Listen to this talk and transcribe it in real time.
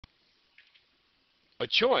A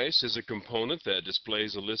choice is a component that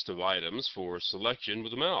displays a list of items for selection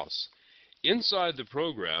with a mouse. Inside the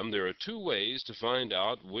program, there are two ways to find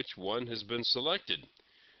out which one has been selected.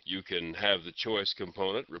 You can have the choice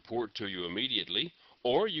component report to you immediately,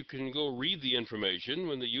 or you can go read the information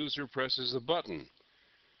when the user presses a button.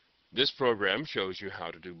 This program shows you how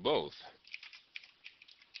to do both.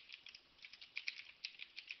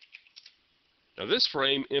 Now, this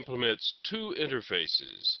frame implements two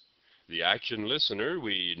interfaces. The action listener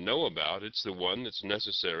we know about, it's the one that's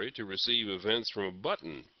necessary to receive events from a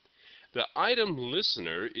button. The item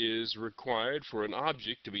listener is required for an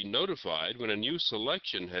object to be notified when a new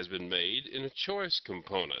selection has been made in a choice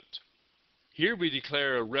component. Here we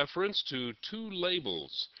declare a reference to two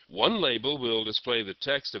labels. One label will display the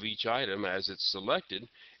text of each item as it's selected,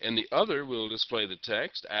 and the other will display the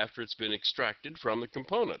text after it's been extracted from the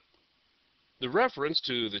component. The reference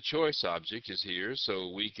to the choice object is here so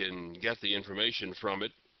we can get the information from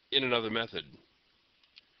it in another method.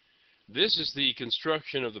 This is the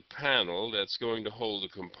construction of the panel that's going to hold the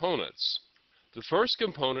components. The first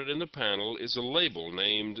component in the panel is a label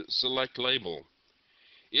named Select Label.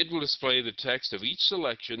 It will display the text of each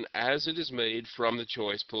selection as it is made from the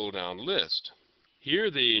choice pull-down list.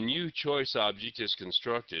 Here the new choice object is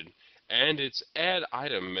constructed, and its add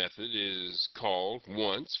item method is called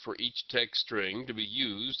once for each text string to be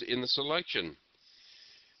used in the selection.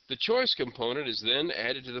 The choice component is then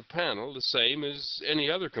added to the panel the same as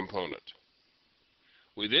any other component.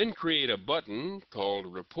 We then create a button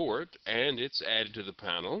called Report, and it's added to the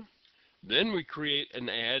panel. Then we create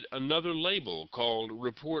and add another label called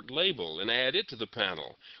Report Label and add it to the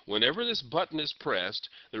panel. Whenever this button is pressed,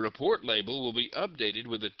 the report label will be updated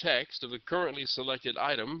with the text of the currently selected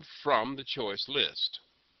item from the choice list.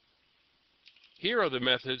 Here are the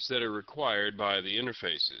methods that are required by the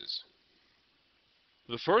interfaces.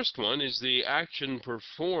 The first one is the action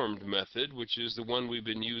performed method, which is the one we've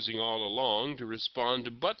been using all along to respond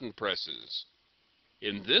to button presses.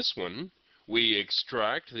 In this one, we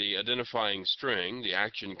extract the identifying string, the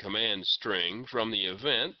action command string, from the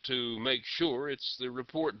event to make sure it's the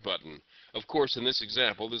report button. Of course, in this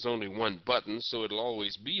example, there's only one button, so it'll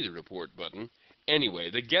always be the report button. Anyway,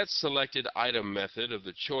 the getSelectedItem method of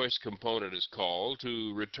the choice component is called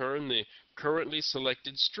to return the currently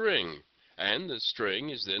selected string, and the string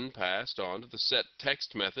is then passed on to the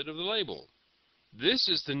setText method of the label. This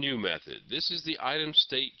is the new method. This is the item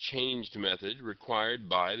state changed method required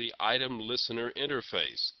by the item listener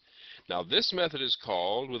interface. Now, this method is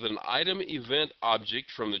called with an item event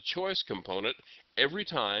object from the choice component every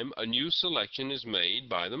time a new selection is made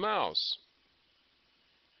by the mouse.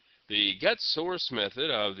 The getSource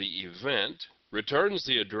method of the event returns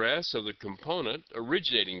the address of the component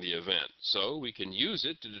originating the event, so we can use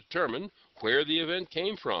it to determine where the event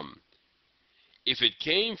came from. If it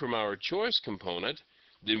came from our choice component,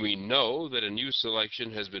 then we know that a new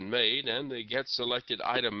selection has been made, and the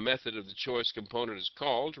getSelectedItem method of the choice component is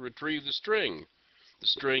called to retrieve the string. The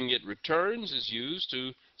string it returns is used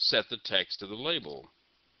to set the text of the label.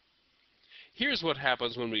 Here's what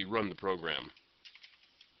happens when we run the program.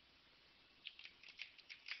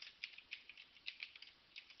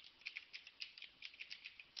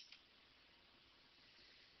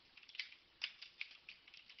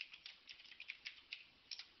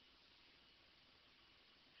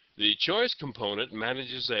 The choice component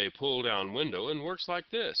manages a pull-down window and works like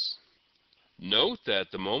this. Note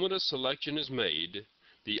that the moment a selection is made,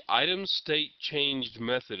 the item state changed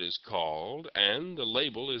method is called and the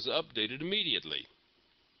label is updated immediately.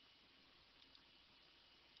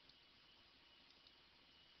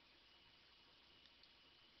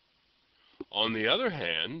 On the other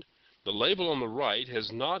hand, the label on the right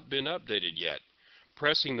has not been updated yet.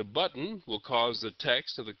 Pressing the button will cause the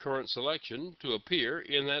text of the current selection to appear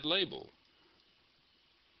in that label.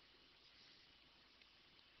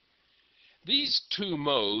 These two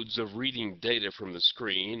modes of reading data from the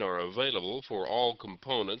screen are available for all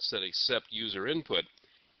components that accept user input.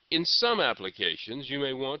 In some applications, you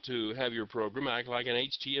may want to have your program act like an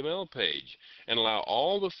HTML page and allow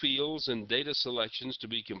all the fields and data selections to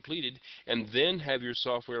be completed, and then have your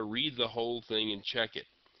software read the whole thing and check it.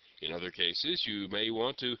 In other cases, you may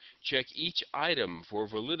want to check each item for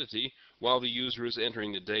validity while the user is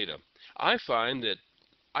entering the data. I find that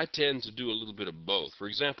I tend to do a little bit of both. For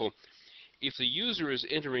example, if the user is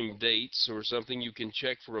entering dates or something, you can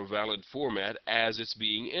check for a valid format as it's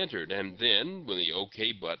being entered, and then, when the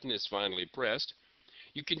OK button is finally pressed,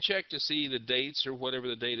 you can check to see the dates or whatever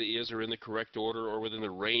the data is are in the correct order or within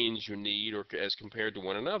the range you need or as compared to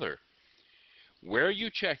one another. Where you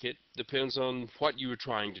check it depends on what you are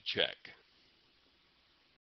trying to check.